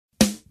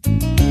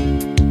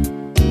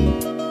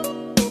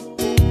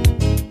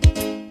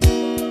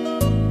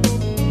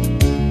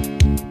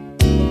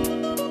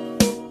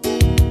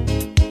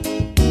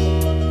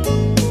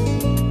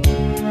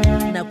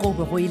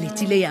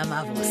ebile ya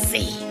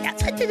mabose ya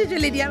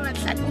tshwantšhetšeledi ya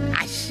matlhano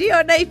a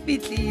šiona e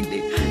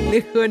fitlhile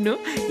le gono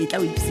e tla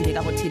o ipsile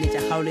ka go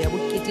theletša kgaolo ya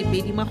bo2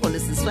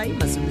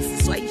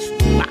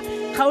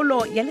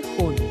 kgaolo ya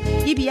lekgono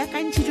e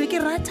beakantšhitšwe ke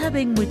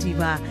Rethabile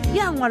Modiba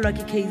ya ngwalwa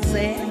ke KZ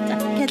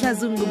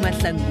Ketlazungu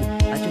Mahlangu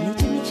ba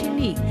tsweletše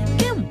metšhineng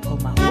ke Mpho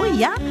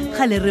Mahoya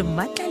ga le re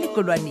mmatla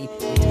lekolwane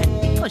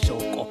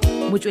Thandikošoko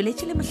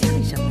motsweletši le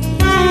mohlagiša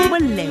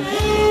moleng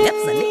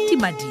Hlapyadi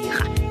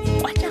Badgirl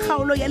kwatša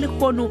kgaolo ya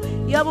lekgono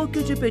ya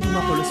bo2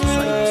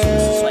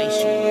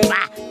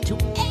 to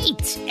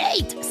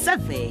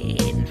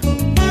 887.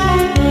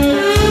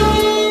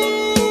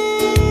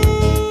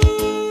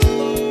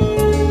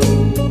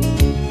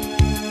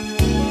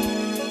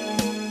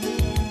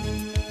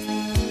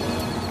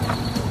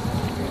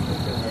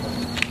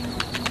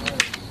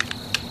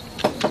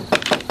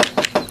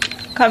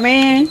 Come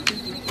in.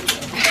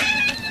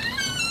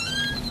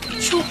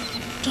 Sure,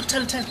 Dr.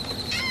 Hlapyadi.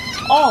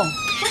 Oh.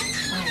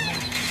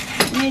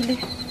 Really?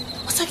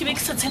 What's like make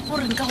such a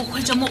boring go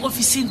quite more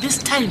office this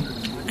time?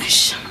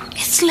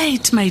 It's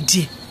late, my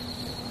dear.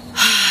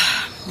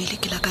 Mele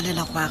ke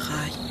lakalela go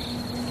agae.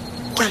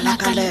 Ke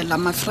lakalela,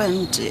 my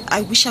friend.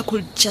 I wish I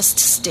could just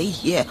stay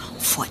here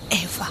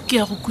forever. Ke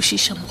a go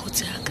kwešiša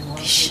mogotsi aka.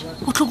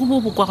 O tlhogo bo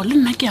bo kwa go le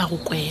nna ke a go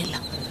kwela.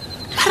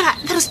 Mara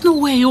there is no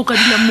way o ka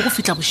dula mo go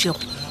fitla bošego.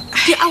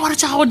 Di hour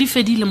tša gago di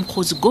fedile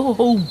mogotsi, go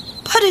home.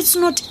 But it's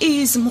not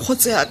easy,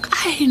 mogotsi aka.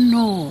 I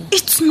know.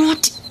 It's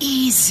not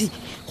easy.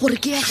 Gore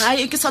ke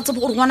gae ke sa tsebe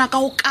gore ngwana ka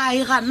o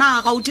kae ga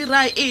na ga o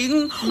dira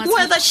eng,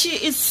 whether she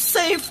is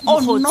safe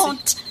or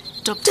not.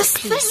 Doctor, this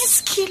thing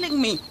is killing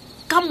me.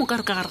 Ka moka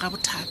re ka gare ga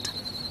bothata.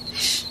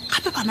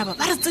 Gape bana ba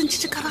re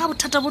tsentšitše ka gare ga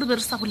bothata bo re be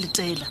re sa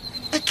boletela.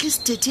 At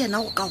least tete yena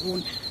o ka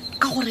gona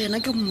ka gore yena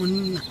ke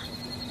monna.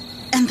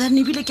 And then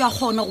ebile ke a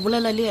kgona go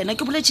bolela le yena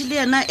ke boletše le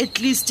yena at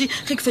least ge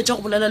ke fetša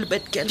go bolela le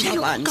Badgirl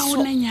mabane. Ka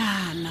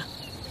onenyana.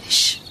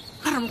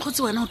 Mara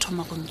mogotsi wena o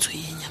thoma go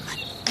ntshwenya man.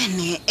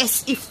 And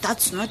as if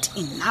that's not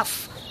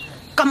enough.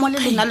 Ka mo le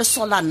lena le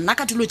sola nna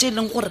ka dilo tše e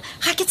leng gore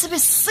ga ke tsebe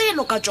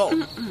selo ka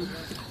tšona.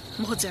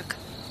 Mogotsi aka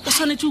o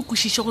tshwanetse o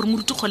kwešiše gore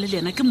moruti kgole le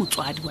yena ke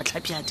motswadi wa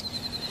Hlapyadi.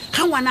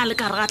 Ge ngwana a le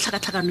ka re ga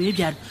tlhakatlhakano e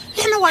bjalo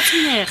le yena wa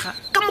tshwenyega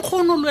ka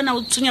mokgono le wena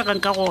o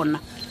tshwenyegang ka gona.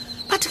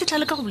 Batho ke tla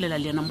le ka go bolela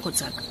le yena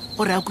mogotsi aka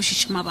gore a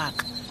kwešiše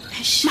mabaka.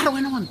 Mara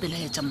wena wa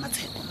mpelaetša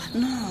mmatsheko man.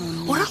 No.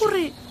 O ra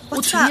gore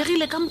o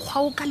tshwenyegile ka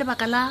mokgwa o ka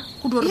lebaka la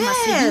go gore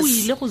Masedi o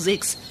ile go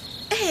Zakes.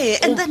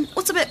 And then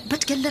o tsebe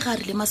Badgirl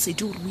le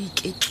Masedi o re o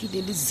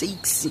iketlile le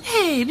Zakes.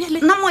 Bjale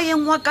nna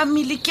moyeng wa ka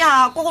mmele ke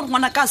a kwa gore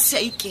ngwana ka se a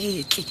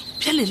iketle.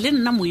 bjale le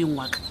nna moyeng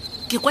wa ka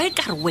ke kwa e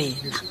ka re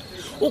wena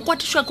o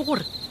kwatišwa ke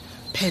gore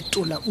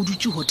phetola o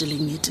dutse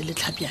hoteleng e tele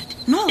Hlapyadi.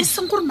 No. E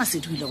seng gore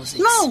Masedi o ile go Zakes.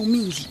 No,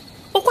 Mili.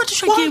 O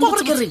kwatišwa ke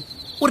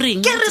o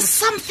reng? There is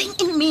something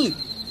in me,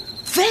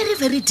 very,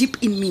 very deep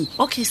in me.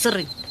 Okay,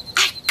 sereng.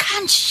 I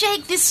can't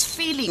shake this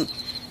feeling.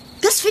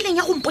 This feeling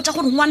ya go mpotša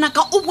gore ngwana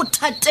ka o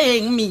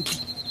bothateng, Mili.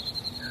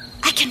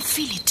 I can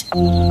feel it.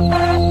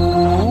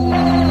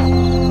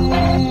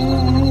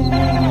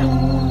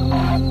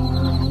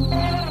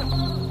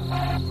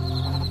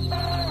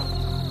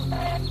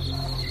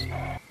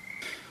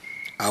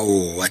 Ao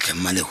wa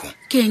tlemmalego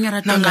Ke eng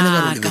rata nna le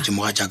ngaka? ba re ke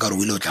moga tša ka re o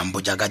ile o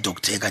tlampo tša ka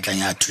doctor ka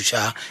tlang ya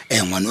thuša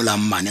ngwana o la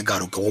mmane ka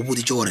re ke go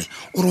boditše gore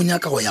o re o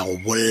nyaka go ya go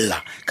bolla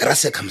ka ra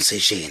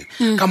circumcision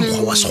ka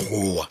mokgwa wa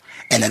sekgowa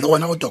ene le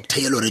gona go doctor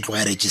yelo re tlo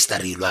ya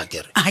registerilwe a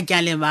kere A ke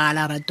a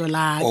lebala rato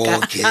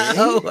laka. Okay.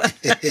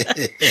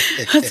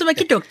 Tseba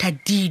ke Dr.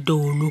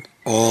 Didolo.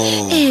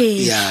 Oh,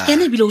 yeah.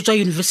 Yena ebile o tswa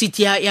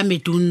university ya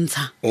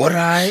Medunza. All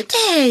right.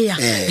 Ya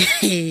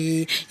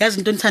yazi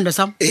into nthando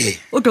sam.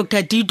 O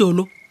Dr.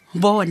 Didolo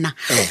bona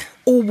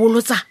o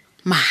bolotsa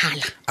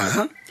mahala.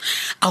 Aha.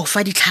 A o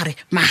fa ditlhare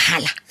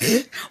mahala.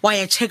 Wa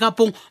ya check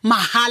upong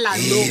mahala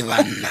lo.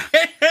 Banna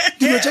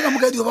dilo tša ka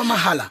moka di ba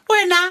mahala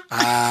Wena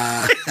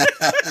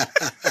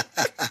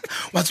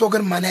wa tswa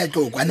gore mana ya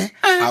tlo kwane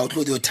a o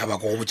tlo di o thaba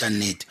go botša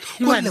nnete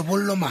go le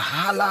bollo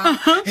mahala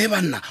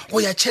banna go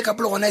ya check up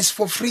le gona is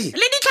for free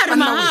Le ditlhare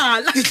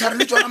mahala. ditlhare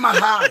le tsona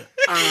mahala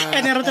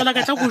ene re tsela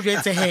ka tla go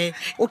jwetse he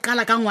o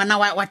qala ka ngwana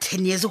wa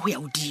 10 years go ya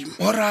godimo.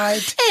 all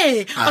right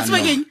Wa tseba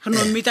keng re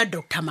no mmita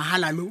Dr.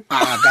 Mahala lo.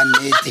 ka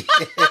nnete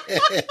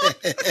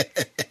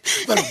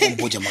ba le go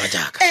mpotša moga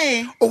jaaka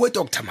o we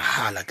Dr.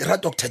 Mahala ke ra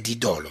Dr.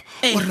 Didolo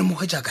o re mo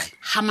go jaaka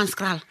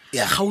Hammanskraal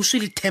Yeah. ga o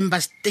le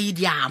Temba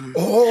Stadium.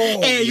 Oh,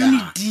 yeah.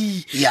 Unit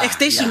D Yeah,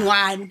 extension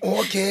yeah. 1.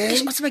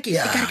 Okay. Wa tseba ke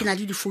Yeah. ka re ke na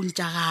le di phone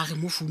tša gage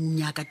mo founung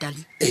ya ka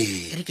tali.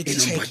 Re ke di e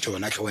nompa check.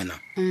 tšona tlho wena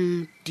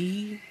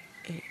D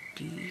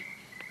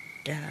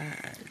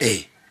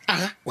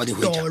wa di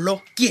hwetša Dolo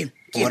ke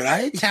All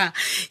right. ya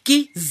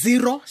ke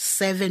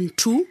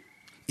 072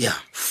 yeah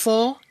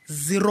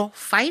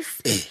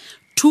 405 Eh.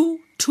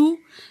 2200.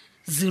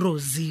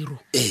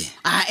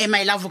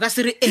 My love ka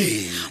se re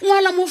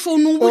ngwala mo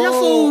founung bula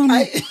Oh, phone.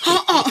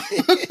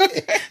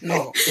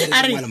 no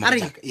Are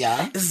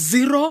yeah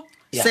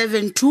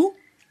 072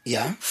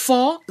 yeah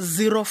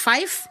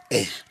 405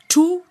 Eh.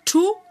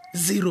 2200.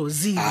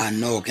 00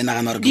 no ke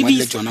nagana gore ke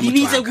ngwadile tsona motho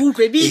Bitse, ke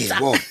utlwe, bitsa.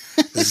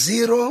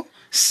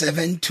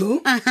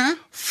 072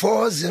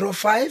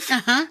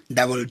 405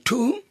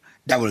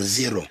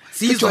 2200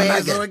 Zizwe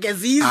ezo ke,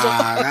 zizwe.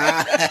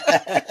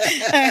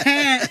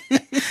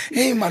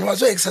 hey man wa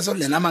zo exercise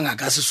le na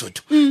mangaka a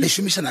Sesotho le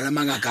shumishana le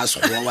mangaka a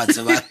Sekgowa wa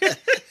tseba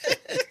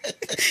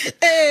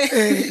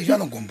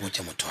jalo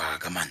ngombotse motho wa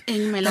ka man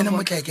Mela,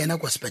 mo ke kena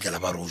kwa sepetlela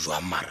ba ro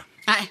jwa mara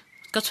ai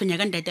ka tshwenya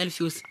ka ntate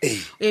Alfios o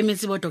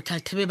emetse bo Dr.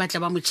 Thebe ba tla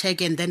ba mo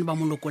check and then ba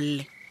mo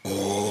lokolle.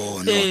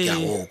 oh no ke a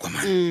go kwa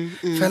man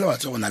fela wa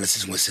tsona le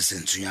sengwe se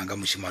sentsunyang ka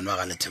moshimane wa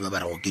ga le Thebe ba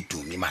re go ke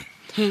tumi man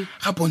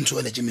ga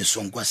pontso le je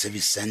mesong kwa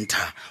service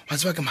center wa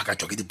tseba ke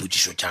makatwa ke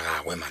diputshiso tša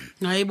gagwe man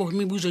ai bo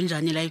me buzo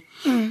njani la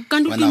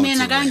kanti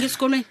utumena ka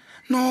ngesikolweni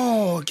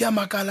no ke a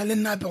makala le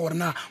nnape gore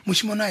na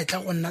moshimane a etla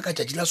go nna ka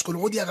tšatši la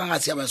sekolo go dia ka ga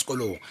se ya ba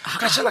sekolong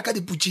ka šala ka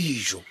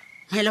diputshiso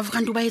my love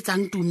kanti ba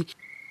etsang tumi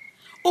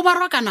o ba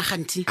rwa kana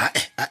ganti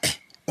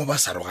o ba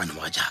sa rogane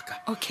mo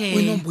jaaka Okay. o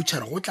ino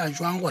mbutšhara go tla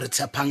jwang gore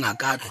tshepanga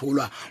ka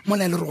tlholwa mo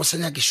na le re go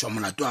senya ke šwa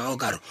molato wa gago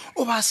ka re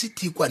o ba se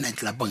tikwa night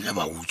lapeng ge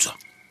ba utswa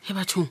he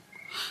batho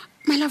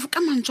my love ka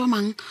mantswe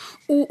mang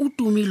o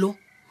tumilo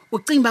o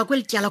cimba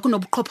kwele tyala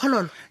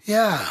kunobuqhophololo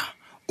ya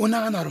o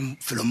nagana gore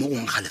felo mo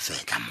gong ga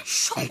lefetla mo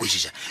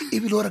onkwešiša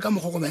ebile gore ka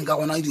mogokobeng ka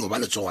gona dio ba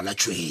letsogo la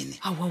tšhwene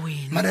awa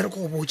wena mara re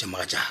ko go botša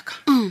moga jaaka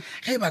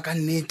ge ba ka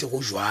nnete go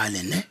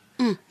jwale ne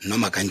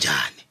noma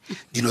kanjane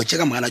dilo tše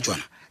ka mogala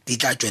tšona di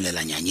tla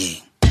tšwelela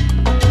nyanyeng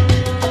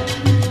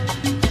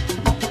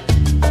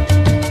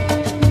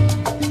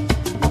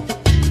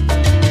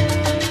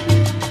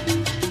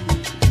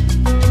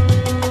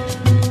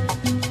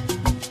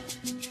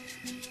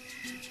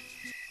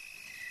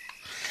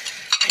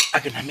a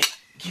ke name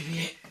ke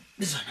bie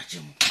le tsona tše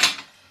mo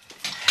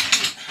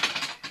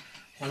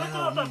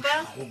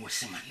go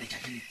boseman le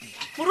tšatši le teng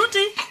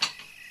moruti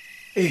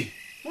ee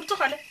moruti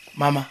gale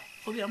mama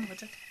go bja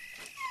mogatšaka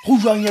go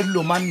jwang ya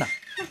dilo manna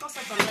ka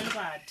sa tswalela le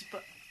badipa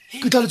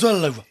ke tla le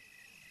tswalela jwa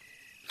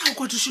na o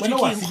kwatšhitšwe wena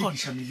ke wa eng gona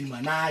sedikiša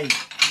melimanae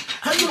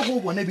ga ke re go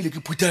bona ebile ke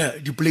phutha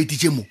diplate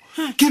tše mo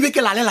ke be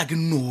ke lalela ke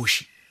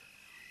nnoši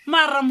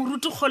mara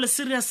moruti kgole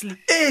seriously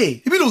ee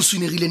ebile o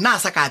swenegile nna a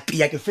sa ka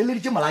apea ke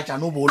feleleditše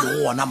molatšane o bo o le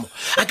go gona mo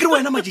a ke re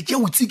wena matšetši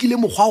o tsekile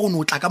mokgwa go ne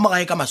o tla ka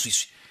mogae ka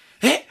maswiswi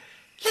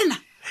lena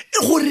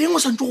goreng o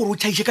santse gore o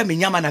tšhaiše ka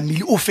menyamana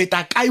mmele o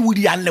feta kae o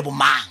diang le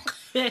bomanga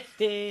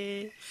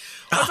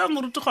o sa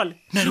moruti kgole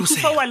Nna le o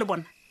lekufa sega. wa le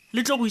bona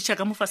le tlo go iša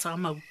ka mofasa ga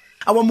mabu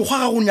a wa mokgwa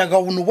ga go nyaka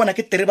go no bona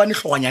ke terebane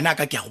tlhoganyane a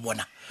ka ke ya go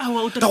bona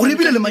Aowa, o ka gore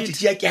ebile le terebane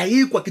matšetši ya ke a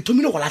ekwa ke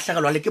thomile go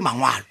latlhegelwa le ke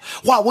mangwalo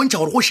go a bontšha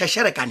gore go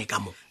šešerekane ka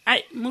mo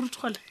ai moruti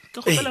kgole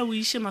ke kgopela o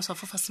iše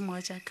maswafo fase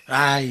moga jaaka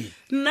ai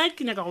nna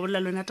ke nyaka go bolela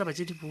le wena taba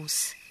tše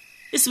dibose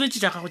e sebetse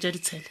tša gago tša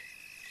ditshele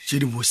tše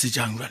di bose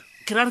jang jalo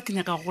ke ra re ke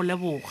nyaka go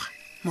leboga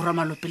morwa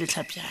malope le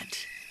tlhapjadi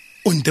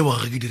o nte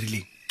boga ge ke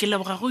dirileng ke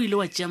leboga go ile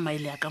wa tšea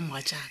maele ya ka moga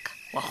jaaka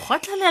wa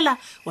kgotlelela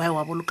wa ya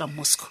wa boloka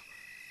moscow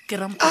ke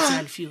ra mokgotsi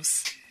Alfios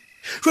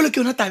jalo ke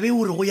yona tabe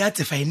ore go ya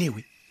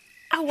tsefaenewe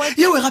awa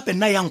yeo gape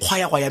nna yang kgwa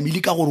ya go ya mele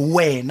ka gore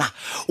wena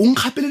o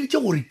nkgapeleditše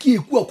gore ke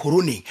ekua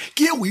coroneng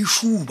ke ye go e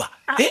šuba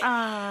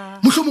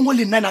motlho mongwe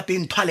le nna nape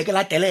nthwale ke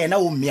latele yena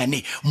o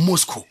mmeane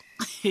moscow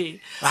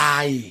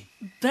ai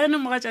then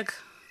moga jaaka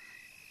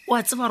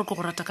wa tseba gore ke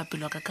go rata ka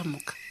pelo ya ka ka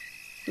moka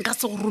nka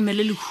se go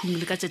romele lehung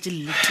le ka tšatši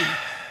le leteng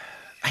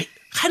ai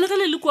kgane ge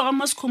le le kua ga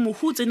moscow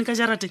mohu o tsene ka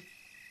jarateng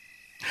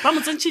ba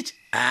mo tsentšhitše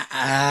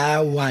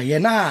wa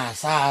yena a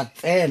sa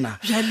tsena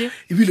Bjale?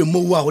 ebile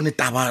mo wa go ne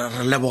taba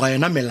re leboga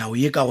yona melao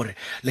ye ka gore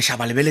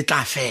lešaba le be le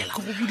tla fela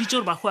ke go boditše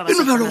gore bagoa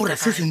eno bjalo gore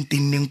se se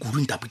ntenneng kudu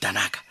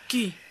ntaputanaka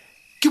ke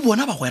ke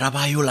bona bagwera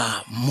ba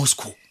yola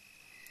moscow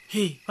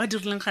he ba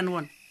dirileng gane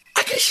bona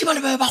a ke šiba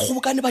le ba ba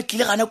kgobokane ba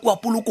tlile gane kua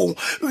polokong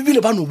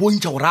ebile ba no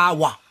bontšha gore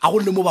awa ga go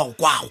le mo ba go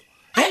kwago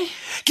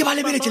ke ba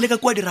lebeletše le ka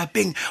kua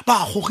dirapeng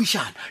ba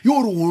gogišana yo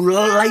gore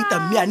o laita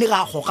mmeane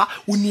ga a goga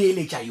o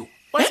neeletša yo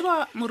wa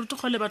tseba moruti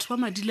kgole batho ba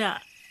madile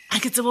a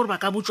ke tsebe gore ba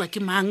ka botswa ke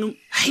mang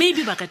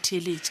maybe ba ka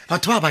theeletša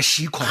batho ba ba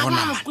šii ga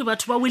corona bakwe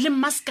batho ba wele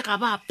maska ga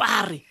ba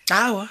apare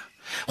awa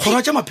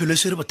kgoro tša maphelo e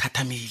swere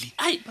bothathamele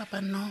ai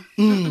papa no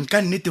ka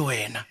nnete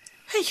wena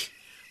hei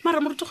mara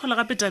moruti kgole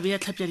gape tabe ya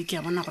tlhapjadi ke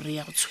ya bona gore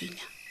ya go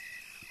tshwenya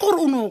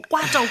gore o ne o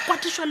kwata o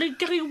kwatišwa le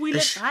ke re o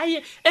ile gae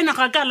ena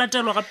ga ka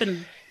latelwa gape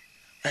nna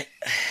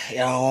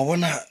ya wa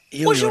bona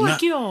eo o jewa yona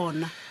ke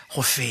yona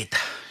go feta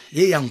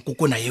ye yang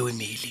kokona yeo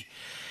emele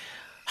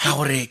ga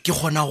gore ke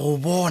kgona go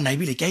bona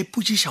ebile ke a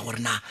ipotšiša gore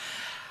na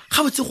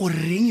ga botse gore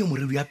reng yo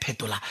morero ya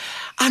phetola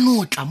a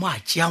no tla mo a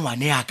tšea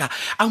ngwane yaka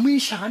a mo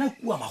išagana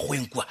kua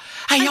magweng kua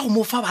a ya go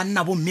mo fa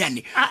banna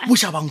bommeane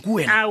bošabanku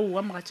wena aowa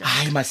mogatša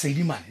ai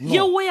masedi man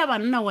yeo ya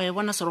banna wa e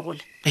bona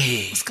seregole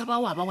ee o se ka ba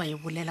wa ba wa e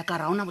bolela ka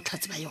ra ona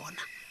botlhatsi ba yona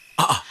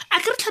aa a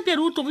ke re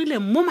tlhapjadi o tlogile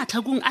mo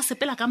matlhakong a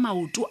sepela ka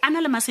maoto a na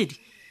le masedi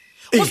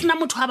go sena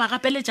motho a ba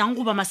gapeletšang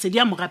goba masedi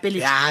a mo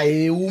gapeletša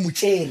ae o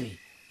motšere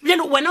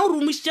bjale wena o re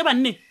omošitše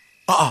banneng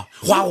aa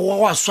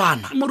go a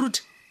swana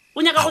moruti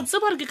o nyaka go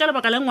tseba gore ke ka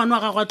lebaka le ngwana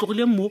wa gago a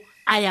tlogile mo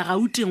a ya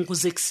Gauteng go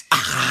Zakes.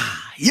 aga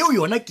yeo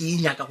yona ke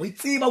e nyaka go e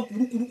tseba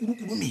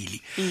kudu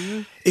mele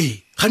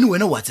gane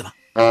wena wa tseba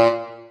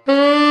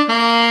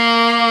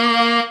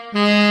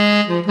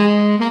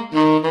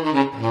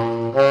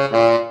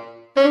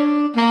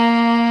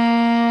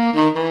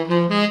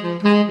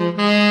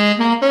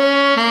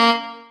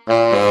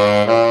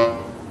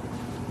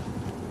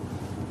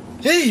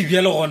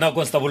bjale gona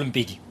constable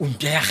Mpedi o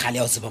mpia ya gale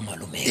ya o tseba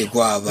malomela E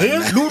kwa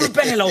banna. le o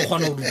dupelela o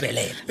kgona go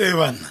dupelela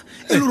banna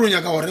e le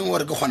ronya ka goreng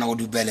gore ke kgona go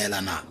dupelela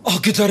na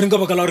ke tla reng ka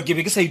baka la gore ke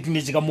be ke sa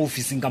itunetse ka mo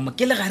officing ka mo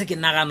ke le gare ke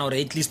nagana gore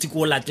at least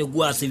ko late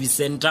kua service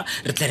center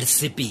re tla re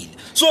sepele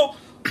so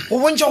go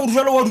bontšha gore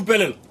fela wa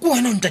dupelela ko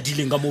wena o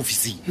ntatileng ka mo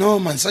officing no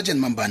man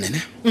sergeant Mambane ne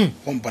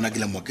go mpona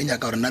ke le mo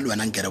kenya ka gore nna le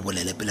wena nkere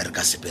bolele pele re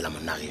ka sepela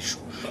monna gesho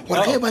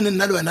gore ge bane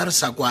nna le wena re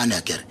sa kwane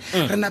akere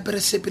re nape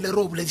re sepele re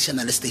o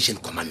boledišana le station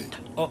commander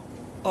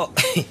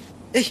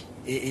hey,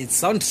 it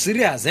sounds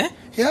serious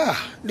ya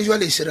le jwa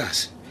le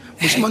serious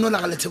mosimane o la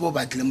ga Lethebo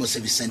Badgirl mo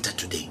service center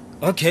today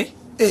okay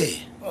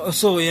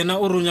so yena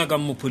o ronya ka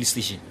mo police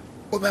station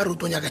o ba re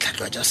utonya ka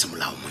tlhatloa tša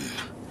semolao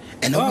monna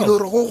ene o bile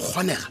gore go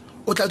kgonega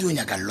o tla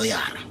dionya ka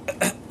loyara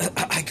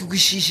a ke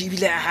kwešiše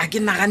ebile a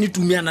ke nagane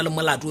tumi a na le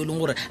molato o e leng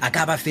gore a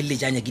ka ba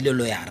feleletša a nyakile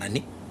loyara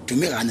ne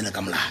tumi ga a ne le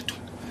ka molato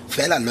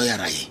fela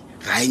loyara ye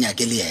ga e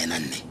nyake le yena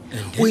nne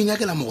o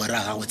inyakela mogwera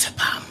a gago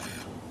tshepang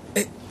monna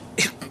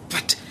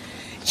but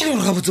ke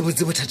gore ga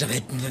botsebotse bothata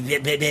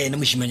bene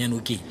mošimanyane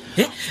o keng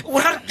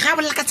ga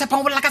bolela ka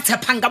tshepang o bolela ka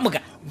tshepang ka moka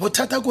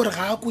bothata ke gore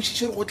ga a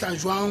kwešiše re go tla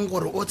jwang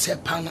gore o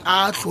tshepang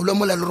a tlhole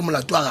mola le gore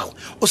molato wa gago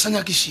o sa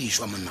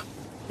nyakešišwa monna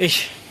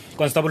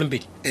constable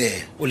Mpedi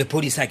o le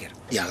podisa kere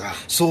ya ga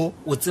so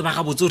o tseba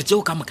ga botse gore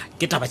tšeo ka moka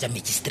ke taba tša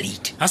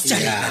magistrate ga se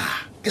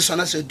ke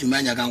sona se tumi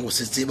a nyakang go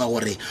se tseba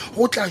gore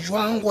go tla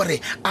jwang gore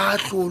a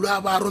tlholo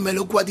a ba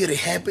romele kua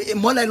di-rehab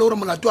mola e le gore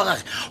molato wa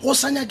gage go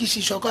sa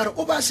nyakešišwa ka gore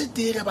o ba se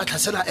tige ba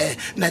tlhasela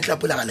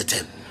nightlapola ga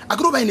Lethebo a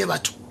kere o ba ene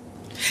batho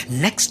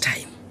next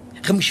time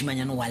ge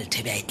mošimanyane wa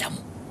Lethebe a etamo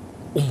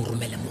o mo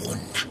romele mo go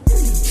nna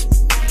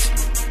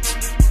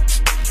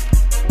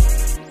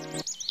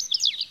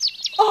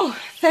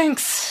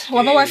thanks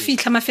wa ba wa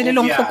fitla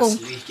mafelelong Kgokong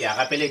ke a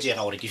gapeletšega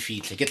gore ke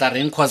fitlhe ke tla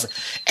reng cause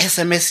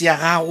SMS ya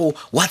gago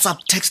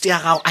WhatsApp text ya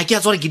gago a ke a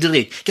tswa gore ke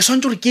direng ke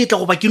swantse gore ke tla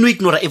goba ke no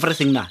ignore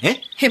everything na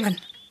heaven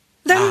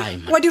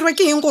then wa dirwa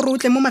ke eng gore o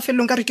tle mo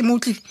mafelelong ka re ke mo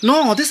utlile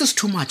no this is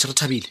too much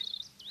Rethabile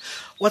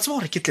wa tseba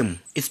gore ke tle mo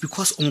it's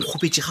because o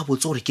nkgopetse ga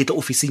botse gore ke tle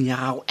officing ya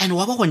gago and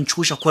wa ba go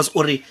ntšhoša cause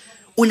ore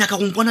o nyaka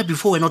go mpona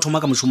before wena o thoma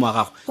ka mošomo wa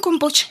gago o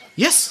kompotše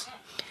yes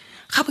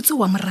ga botse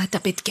wa morata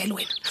Badgirl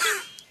wena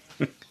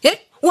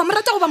wa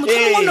morata go ba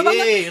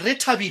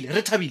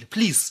Rethabile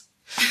please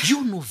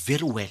you know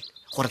very well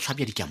gore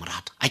Hlapyadi ke a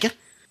morata a kere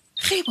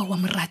ge ba wa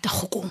morata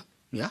Kgokong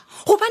ya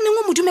go ba neng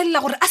o mo dumelela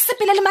gore a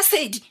sepele le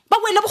Masedi ba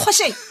boele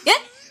bokgošeng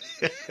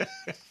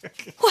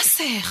wa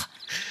sega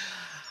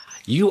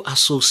you are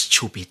so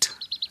stupid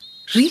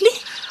really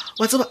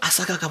wa tseba a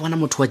sa ka bona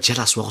motho wa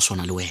jealous wa go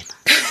swana le wena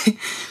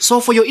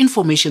so for your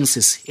information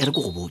sis e re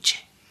go botse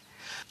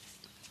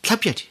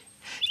Hlapyadi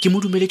ke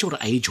mo dumeletse gore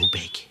a ye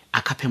Joburg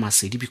a kaphe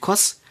Masedi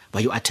because why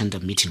you attend a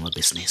meeting or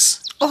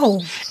business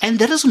and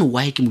the reason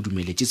why ke mo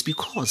dumeletse is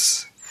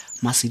because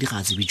Masedi ga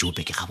a tsebe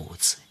Joburg ga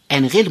botse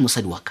and ge le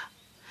mosadi wa ka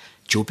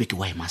Joburg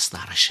wa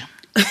master sham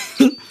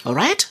all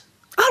right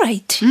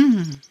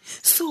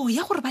so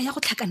ya gore ba ya go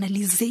hlakana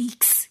le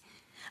Zakes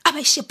a ba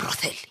ishe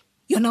brothel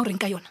yona o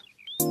reng ka yona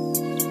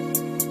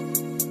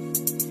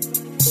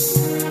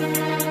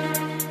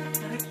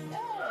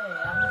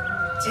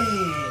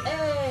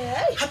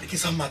gape ke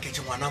sa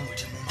maketse ngwana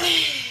modimo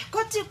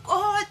koti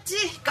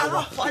ka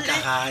ba gole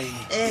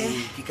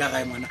ke ka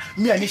gae ngwana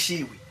mme a ne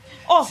shewe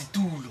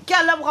setulo ke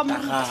a leboga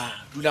moruti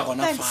dula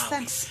gona fa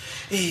thanks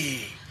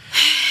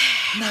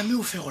name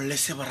o fe go le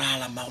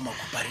seborala ma go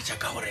makoparetša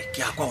ka gore ke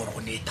a kwa gore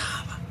go ne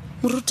taba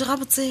moruti ga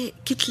botse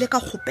ke tlile ka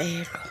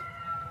kgopelo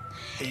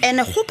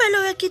ene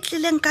kgopelo ya ke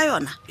tlileng ka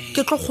yona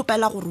ke tlo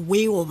kgopela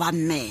gore o ba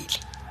mmele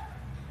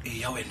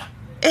ya wena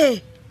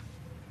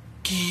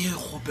ke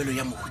kgopelo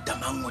ya mohuta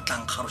mang o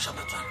tlang kgaroša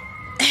batswalo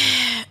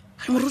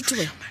moruti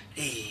we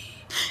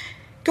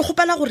ke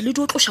kgopela gore le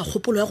di o tloša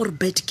kgopolo ya gore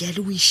Badgirl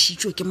o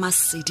išitšwe ke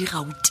Masedi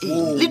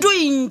Gauteng le di o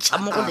ntšha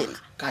mo go lena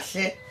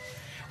kahle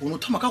o no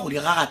thoma ka go di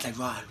gagatla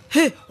jwalo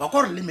wa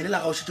kwa gore le mele la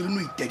ga o šetse le no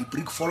itea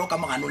di-brick follow ka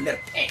moganong le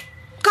re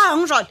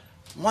kang jwale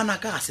ngwana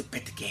ka ga se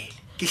Badgirl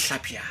ke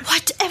Hlapyadi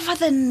whatever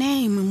the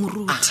name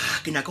moruti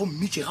ke nyaka o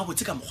mmitše ga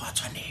botse ka mokgwa wa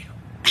tshwanelo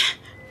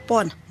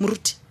bona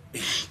moruti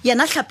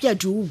yena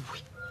Hlapyadi owe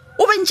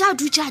o bentša a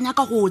dutše a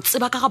nyaka go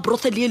tseba ka ga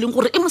brothel e leng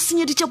gore e mo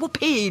senyeditše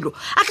bophelo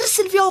a kere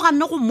Sylvia o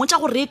ganne go mmotša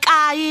gore e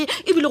kae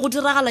ebile go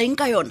diragala eng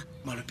ka yona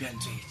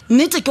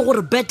nnete ke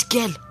gore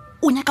Badgirl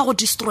o nyaka go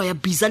destroya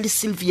Biza le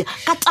Sylvia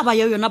ka taba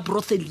ya yona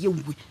brothel ye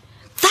nngwe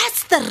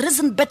that's the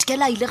reason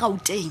Badgirl a ile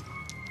Gauteng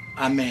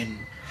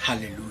amen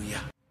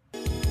hallelujah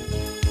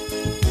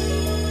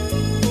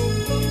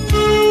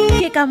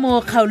ke ka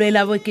mo kgaolo e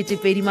la bo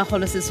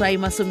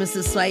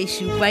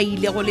 2017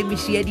 ile go le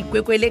mešia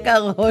dikwekwele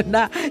ka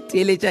gona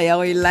tšweletša ya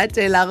go e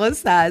latela go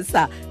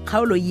sasa.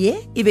 Kgaolo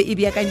ye e be e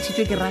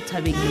beakantšhitšwe ke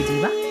Rethabile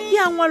Modiba,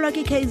 ya ngwalwa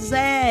ke KZ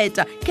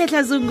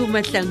Ketlazungu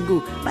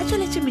Mahlangu, ba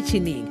tšweletše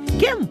metšhineng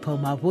ke Mpho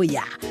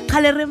Maboya,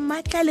 kgale re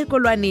matla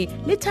lekolwane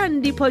le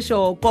Thandi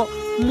Phoshoko,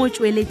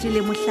 motšweletši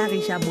le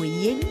mohlagiša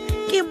moyeng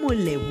ke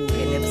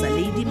Moleboge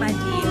Lady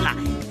Madira.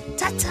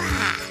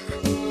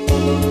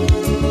 Ta-ta!